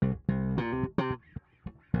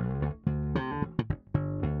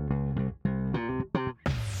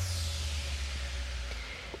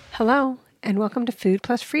Hello, and welcome to Food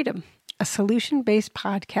Plus Freedom, a solution-based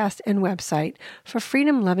podcast and website for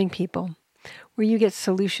freedom-loving people, where you get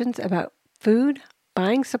solutions about food,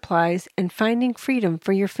 buying supplies, and finding freedom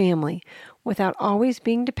for your family without always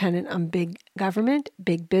being dependent on big government,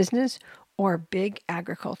 big business, or big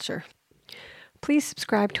agriculture. Please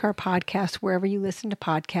subscribe to our podcast wherever you listen to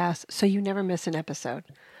podcasts so you never miss an episode.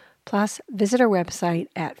 Plus, visit our website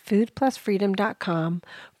at foodplusfreedom.com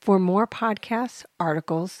for more podcasts,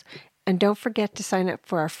 articles, and don't forget to sign up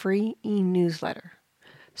for our free e-newsletter.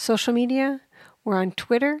 Social media, we're on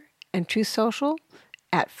Twitter and Truth Social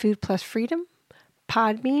at Food Plus Freedom,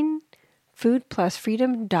 Podbean,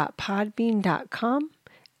 foodplusfreedom.podbean.com,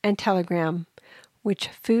 and Telegram, which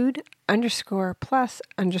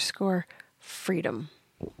food_plus_freedom.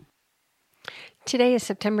 Today is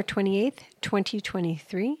September 28th,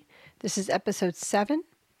 2023. This is episode 7.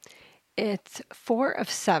 It's 4 of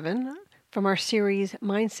 7 from our series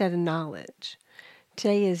Mindset and Knowledge.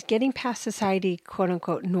 Today is getting past society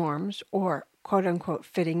quote-unquote norms or quote-unquote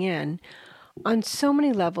fitting in on so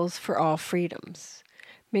many levels for all freedoms.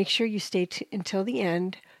 Make sure you stay until the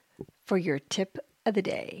end for your tip of the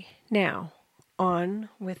day. Now, on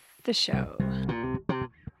with the show.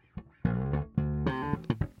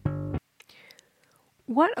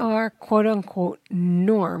 What are quote-unquote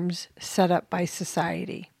norms set up by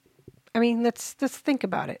society? I mean, let's think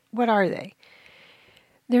about it. What are they?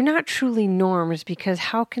 They're not truly norms because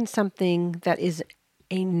how can something that is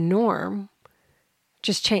a norm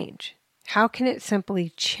just change? How can it simply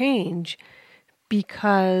change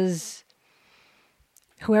because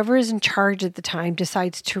whoever is in charge at the time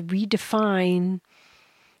decides to redefine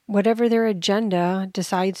whatever their agenda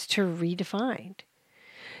decides to redefine?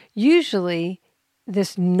 Usually,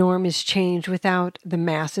 this norm is changed without the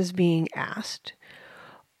masses being asked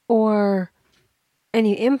or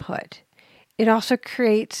any input. It also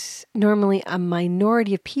creates normally a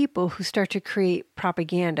minority of people who start to create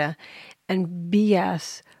propaganda and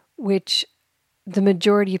BS, which the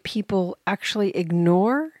majority of people actually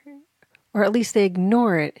ignore, or at least they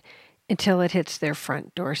ignore it until it hits their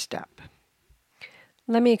front doorstep.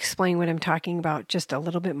 Let me explain what I'm talking about just a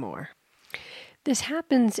little bit more. This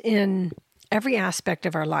happens in every aspect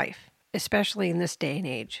of our life, especially in this day and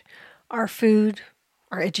age. Our food,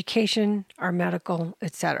 our education, our medical,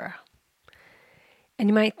 etc. And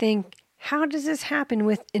you might think, how does this happen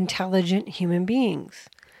with intelligent human beings?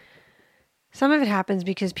 Some of it happens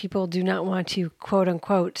because people do not want to, quote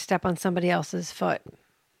unquote, step on somebody else's foot.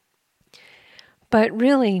 But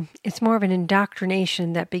really, it's more of an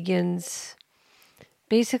indoctrination that begins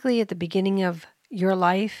basically at the beginning of your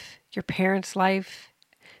life, your parents' life,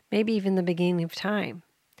 maybe even the beginning of time.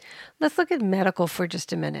 Let's look at medical for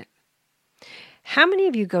just a minute. How many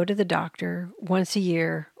of you go to the doctor once a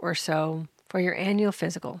year or so for your annual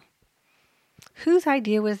physical? Whose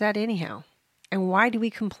idea was that anyhow? And why do we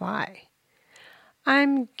comply?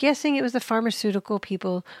 I'm guessing it was the pharmaceutical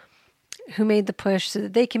people who made the push so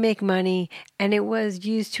that they can make money, and it was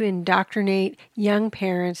used to indoctrinate young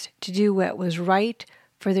parents to do what was right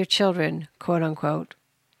for their children, quote unquote.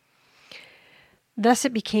 Thus,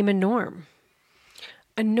 it became a norm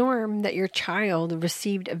that your child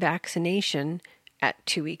received a vaccination at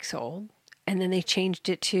 2 weeks old, and then they changed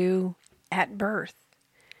it to at birth.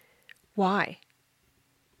 Why?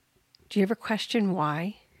 Do you ever question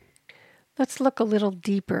why? Let's look a little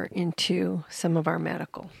deeper into some of our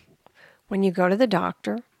medical. When you go to the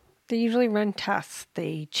doctor, they usually run tests.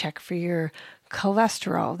 They check for your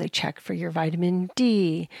cholesterol. They check for your vitamin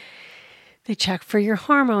D. They check for your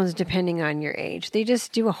hormones depending on your age. They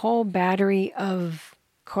just do a whole battery of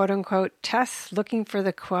quote-unquote tests looking for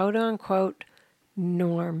the quote-unquote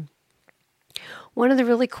norm. One of the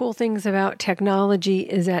really cool things about technology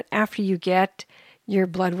is that after you get your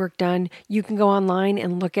blood work done, you can go online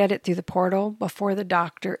and look at it through the portal before the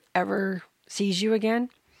doctor ever sees you again.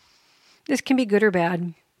 This can be good or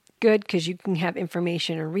bad. Good because you can have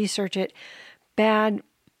information and research it. Bad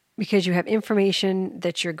because you have information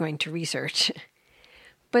that you're going to research.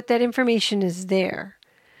 But that information is there.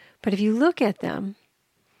 But if you look at them,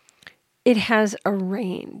 it has a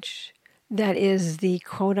range that is the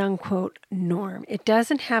quote-unquote norm. It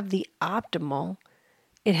doesn't have the optimal.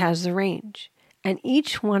 It has the range. And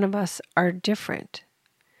each one of us are different.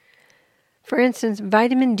 For instance,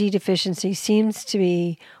 vitamin D deficiency seems to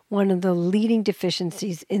be one of the leading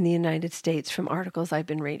deficiencies in the United States from articles I've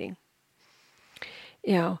been reading.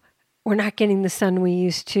 You know, we're not getting the sun we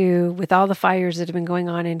used to with all the fires that have been going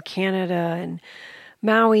on in Canada and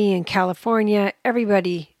Maui and California.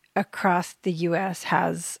 Everybody across the U.S.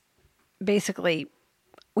 has basically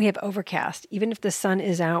we have overcast. Even if the sun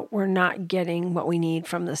is out, we're not getting what we need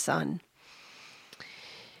from the sun.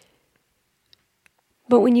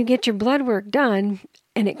 But when you get your blood work done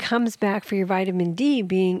and it comes back for your vitamin D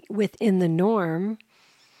being within the norm,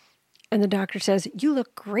 and the doctor says, you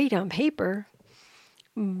look great on paper,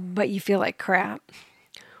 but you feel like crap.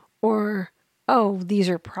 Or, oh, these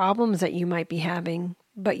are problems that you might be having,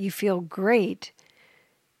 but you feel great.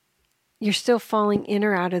 You're still falling in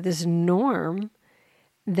or out of this norm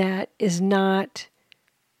that is not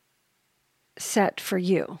set for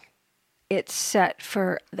you. It's set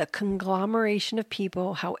for the conglomeration of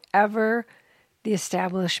people, however the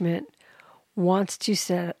establishment wants to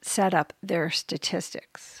set up their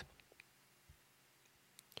statistics.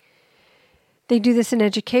 They do this in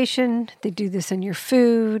education. They do this in your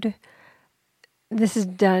food. This is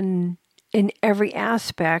done in every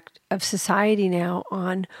aspect of society now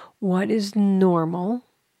on what is normal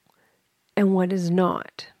and what is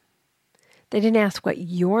not. They didn't ask what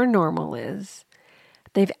your normal is.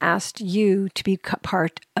 They've asked you to be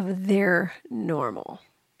part of their normal.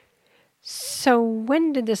 So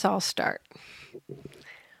when did this all start?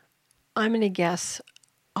 I'm going to guess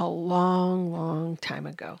a long, long time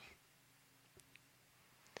ago.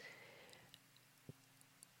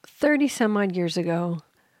 30 some odd years ago,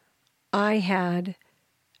 I had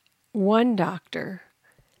one doctor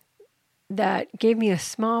that gave me a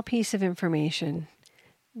small piece of information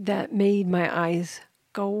that made my eyes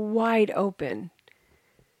go wide open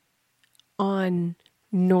on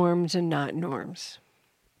norms and not norms.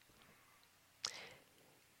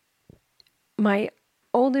 My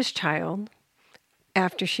oldest child,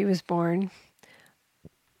 after she was born,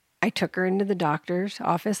 I took her into the doctor's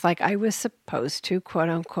office like I was supposed to, quote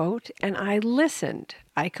unquote, and I listened.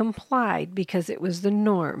 I complied because it was the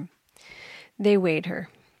norm. They weighed her.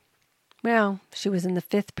 Well, she was in the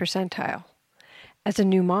 5th percentile. As a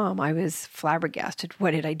new mom, I was flabbergasted.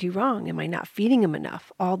 What did I do wrong? Am I not feeding him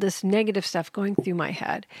enough? All this negative stuff going through my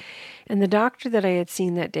head. And the doctor that I had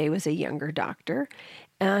seen that day was a younger doctor.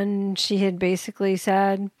 And she had basically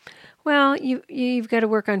said, well, you've got to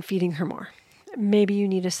work on feeding her more. Maybe you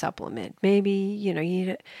need a supplement. Maybe, you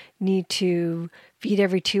need to feed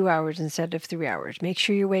every 2 hours instead of 3 hours. Make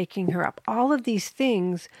sure you're waking her up. All of these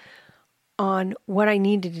things on what I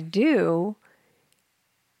needed to do,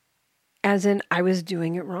 as in I was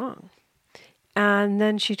doing it wrong. And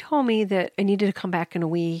then she told me that I needed to come back in a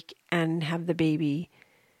week and have the baby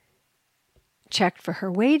checked for her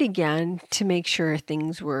weight again to make sure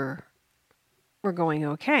things were going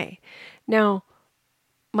okay. Now,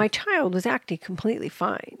 my child was acting completely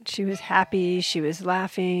fine. She was happy. She was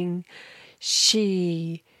laughing.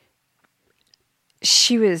 She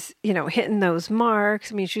was, hitting those marks.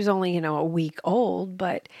 I mean, she was only, a week old,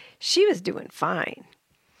 but she was doing fine.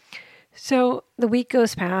 So the week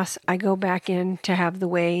goes past. I go back in to have the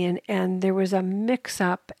weigh-in, and there was a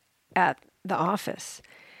mix-up at the office.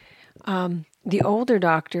 The older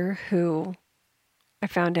doctor, who I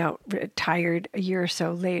found out retired a year or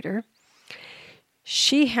so later,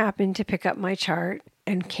 she happened to pick up my chart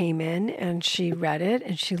and came in, and she read it,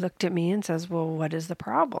 and she looked at me and says, well, what is the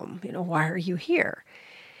problem? Why are you here?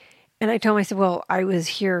 And I told her, I said, well, I was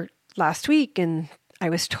here last week, and I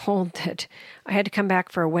was told that I had to come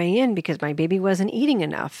back for a weigh-in because my baby wasn't eating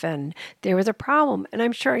enough, and there was a problem. And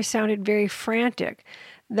I'm sure I sounded very frantic.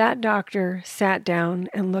 That doctor sat down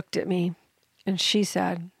and looked at me, and she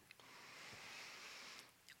said,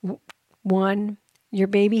 1, your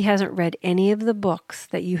baby hasn't read any of the books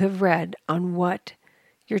that you have read on what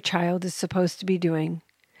your child is supposed to be doing.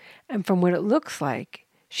 And from what it looks like,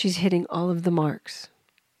 she's hitting all of the marks.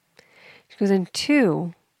 She goes, and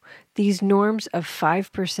 2, these norms of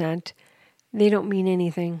 5%, they don't mean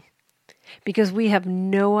anything because we have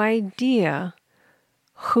no idea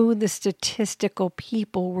who the statistical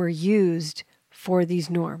people were used for these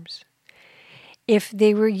norms. If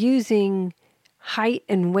they were using height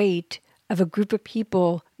and weight of a group of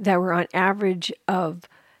people that were on average of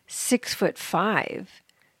 6'5",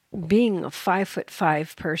 being a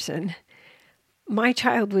 5'5" person, my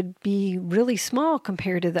child would be really small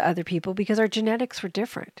compared to the other people because our genetics were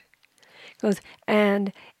different.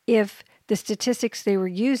 And if the statistics they were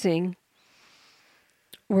using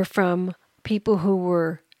were from people who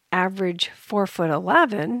were average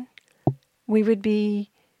 4'11", we would be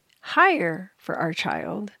higher for our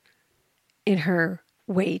child in her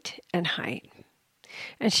weight and height.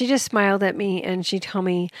 And she just smiled at me and she told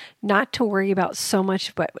me not to worry about so much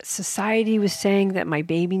what society was saying that my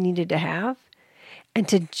baby needed to have, and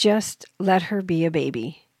to just let her be a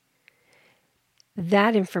baby.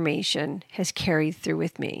 That information has carried through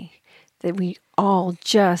with me, that we all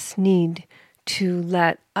just need to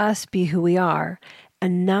let us be who we are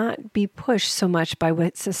and not be pushed so much by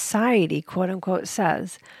what society, quote unquote,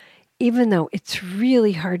 says, even though it's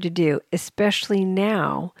really hard to do, especially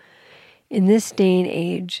now in this day and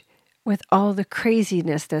age with all the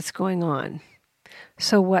craziness that's going on.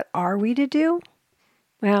 So what are we to do?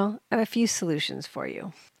 Well, I have a few solutions for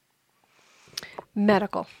you.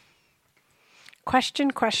 Medical.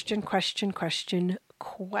 Question, question, question, question,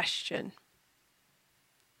 question.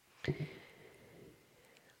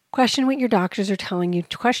 Question what your doctors are telling you.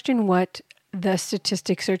 Question what the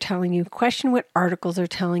statistics are telling you. Question what articles are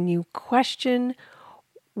telling you. Question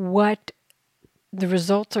what the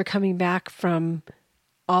results are coming back from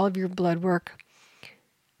all of your blood work.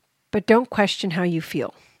 But don't question how you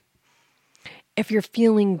feel. If you're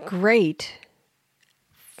feeling great,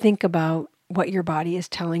 think about what your body is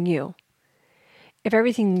telling you. If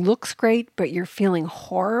everything looks great, but you're feeling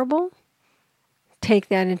horrible, take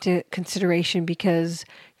that into consideration because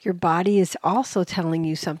your body is also telling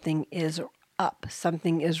you something is up,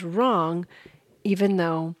 something is wrong, even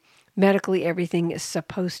though medically everything is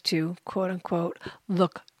supposed to, quote unquote,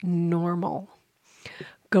 look normal.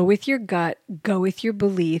 Go with your gut, go with your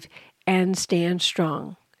belief, and stand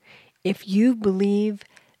strong. If you believe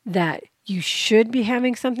that you should be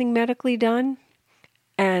having something medically done,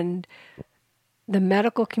 and the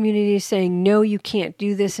medical community is saying, no, you can't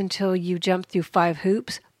do this until you jump through 5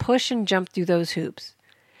 hoops, push and jump through those hoops.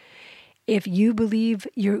 If you believe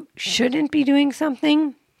you shouldn't be doing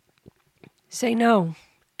something, say no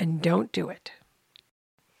and don't do it.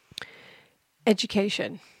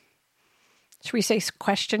 Education. Should we say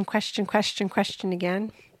question, question, question, question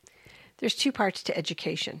again? There's 2 parts to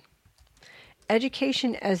education.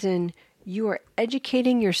 Education as in you are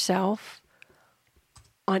educating yourself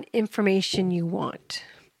on information you want.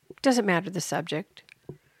 Doesn't matter the subject.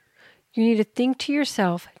 You need to think to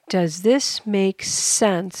yourself, does this make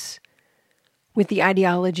sense with the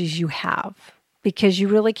ideologies you have? Because you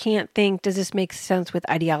really can't think, does this make sense with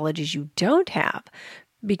ideologies you don't have?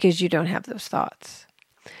 Because you don't have those thoughts.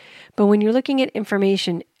 But when you're looking at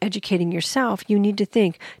information, educating yourself, you need to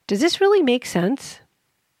think, does this really make sense?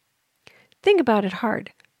 Think about it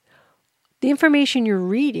hard. The information you're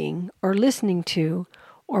reading or listening to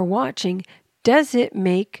or watching, does it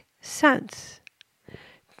make sense?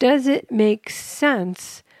 Does it make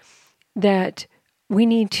sense that we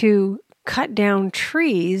need to cut down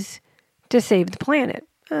trees to save the planet?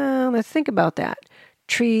 Let's think about that.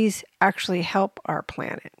 Trees actually help our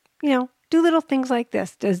planet. Do little things like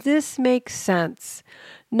this. Does this make sense?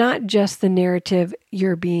 Not just the narrative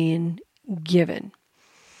you're being given.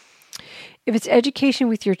 If it's education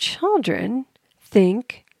with your children,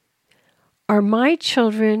 think, are my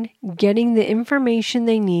children getting the information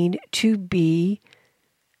they need to be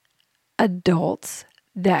adults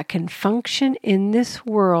that can function in this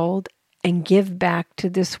world and give back to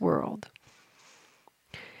this world?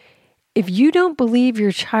 If you don't believe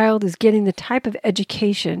your child is getting the type of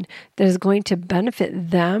education that is going to benefit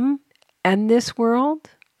them and this world,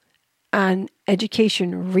 on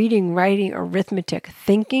education, reading, writing, arithmetic,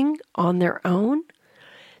 thinking on their own,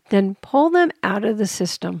 then pull them out of the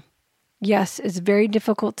system. Yes, it's very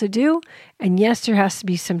difficult to do, and yes, there has to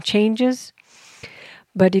be some changes.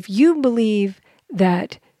 But if you believe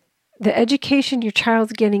that the education your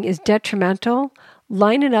child's getting is detrimental,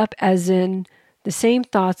 line it up as in the same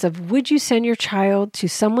thoughts of, would you send your child to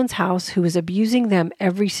someone's house who is abusing them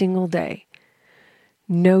every single day?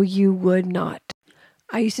 No, you would not.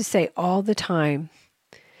 I used to say all the time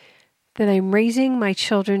that I'm raising my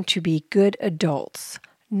children to be good adults,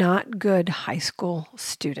 not good high school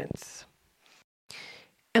students.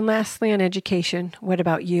 And lastly, on education, what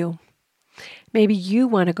about you? Maybe you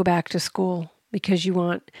want to go back to school because you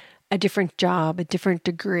want a different job, a different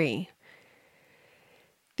degree.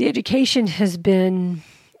 The education has been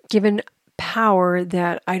given power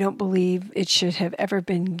that I don't believe it should have ever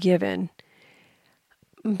been given.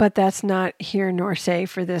 But that's not here nor say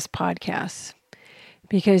for this podcast.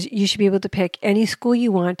 Because you should be able to pick any school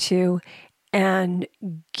you want to and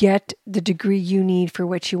get the degree you need for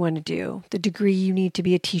what you want to do. The degree you need to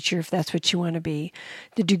be a teacher if that's what you want to be.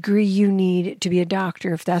 The degree you need to be a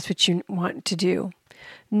doctor if that's what you want to do.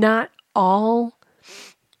 Not all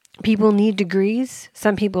people need degrees.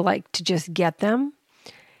 Some people like to just get them.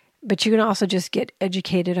 But you can also just get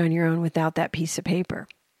educated on your own without that piece of paper.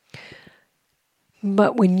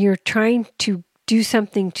 But when you're trying to do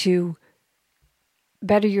something to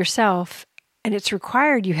better yourself, and it's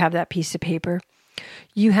required you have that piece of paper,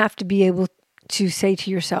 you have to be able to say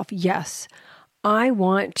to yourself, yes, I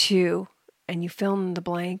want to, and you fill in the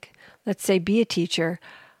blank, let's say be a teacher.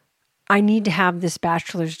 I need to have this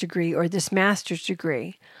bachelor's degree or this master's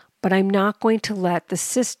degree, but I'm not going to let the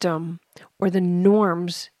system or the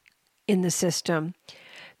norms in the system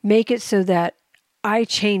make it so that I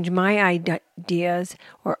change my ideas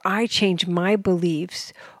or I change my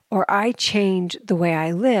beliefs or I change the way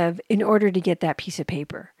I live in order to get that piece of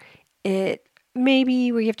paper. It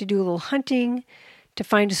maybe where you have to do a little hunting to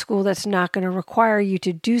find a school that's not going to require you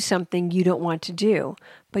to do something you don't want to do,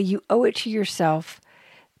 but you owe it to yourself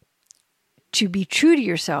to be true to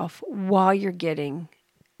yourself while you're getting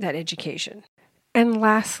that education. And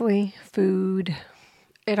lastly, food.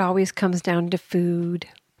 It always comes down to food.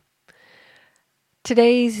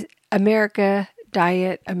 Today's America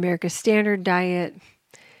diet, America Standard Diet,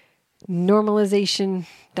 normalization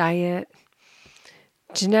diet,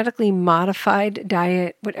 genetically modified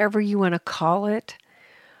diet, whatever you want to call it.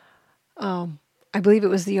 I believe it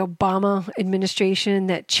was the Obama administration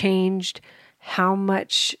that changed how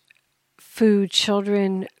much food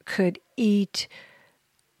children could eat,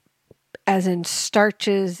 as in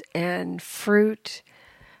starches and fruit.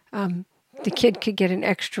 The kid could get an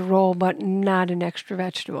extra roll, but not an extra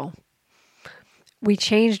vegetable. We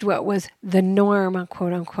changed what was the norm,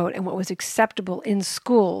 quote unquote, and what was acceptable in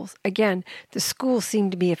schools. Again, the schools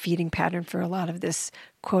seem to be a feeding pattern for a lot of this,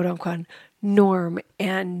 quote unquote, norm,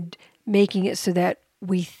 and making it so that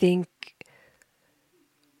we think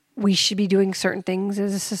we should be doing certain things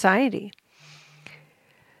as a society.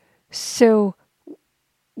 So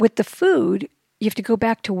with the food, you have to go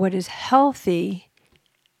back to what is healthy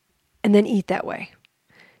and then eat that way.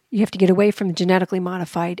 You have to get away from genetically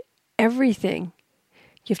modified everything.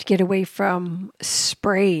 You have to get away from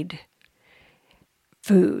sprayed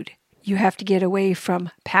food. You have to get away from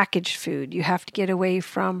packaged food. You have to get away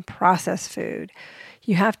from processed food.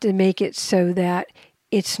 You have to make it so that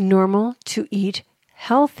it's normal to eat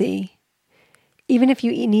healthy. Even if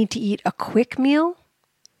you need to eat a quick meal,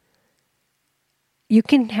 you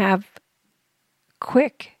can have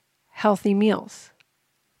quick, healthy meals.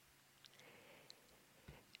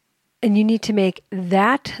 And you need to make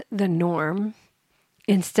that the norm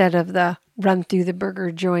instead of the run through the burger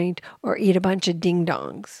joint or eat a bunch of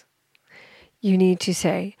ding-dongs. You need to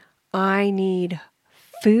say, I need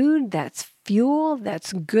food that's fuel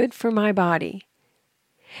that's good for my body.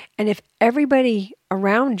 And if everybody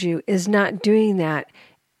around you is not doing that,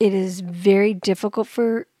 it is very difficult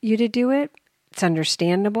for you to do it. It's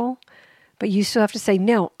understandable, but you still have to say,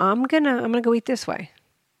 no, I'm gonna go eat this way.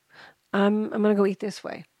 I'm gonna go eat this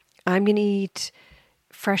way. I'm gonna eat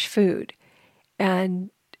fresh food. And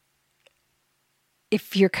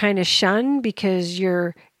if you're kind of shunned because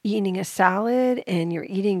you're eating a salad and you're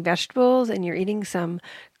eating vegetables and you're eating some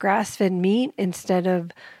grass-fed meat instead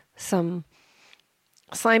of some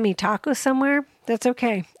slimy taco somewhere, that's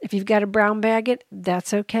okay. If you've got a brown bag,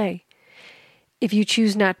 that's okay. If you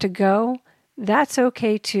choose not to go, that's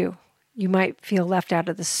okay too. You might feel left out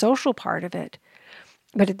of the social part of it.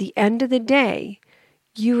 But at the end of the day,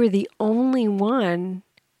 you are the only one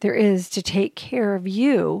there is to take care of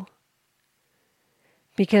you,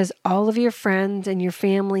 because all of your friends and your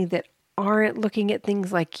family that aren't looking at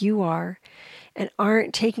things like you are and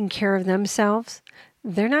aren't taking care of themselves,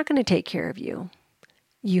 they're not going to take care of you.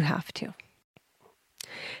 You have to.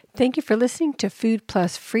 Thank you for listening to Food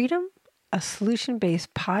Plus Freedom, a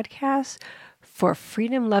solution-based podcast for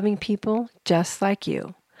freedom-loving people just like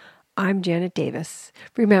you. I'm Janet Davis.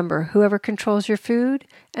 Remember, whoever controls your food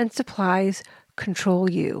and supplies control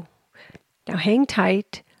you. Now hang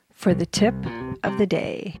tight for the tip of the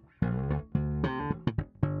day.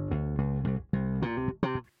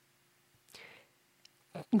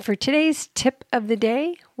 And for today's tip of the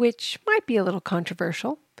day, which might be a little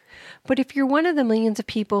controversial, but if you're one of the millions of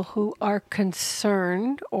people who are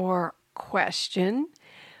concerned or question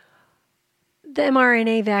the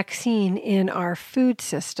mRNA vaccine in our food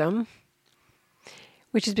system,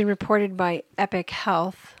 which has been reported by Epic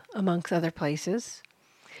Health, amongst other places,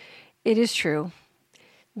 it is true.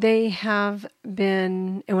 They have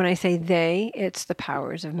been, and when I say they, it's the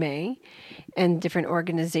powers of May and different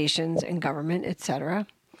organizations and government, etc.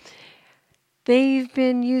 They've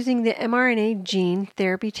been using the mRNA gene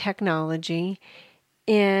therapy technology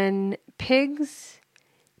in pigs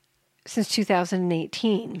since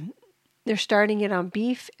 2018. They're starting it on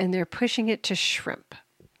beef and they're pushing it to shrimp.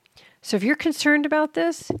 So if you're concerned about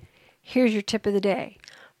this, here's your tip of the day.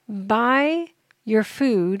 Buy your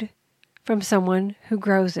food from someone who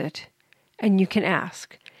grows it, and you can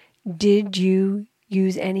ask, did you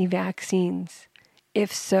use any vaccines?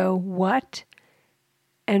 If so, what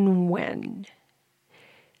and when?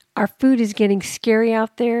 Our food is getting scary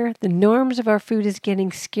out there. The norms of our food is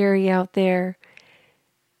getting scary out there.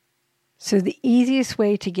 So the easiest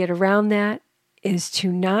way to get around that is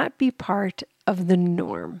to not be part of the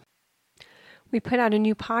norm. We put out a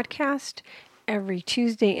new podcast every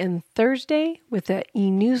Tuesday and Thursday with an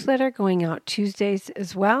e-newsletter going out Tuesdays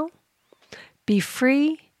as well. Be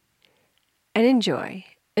free and enjoy.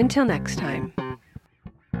 Until next time.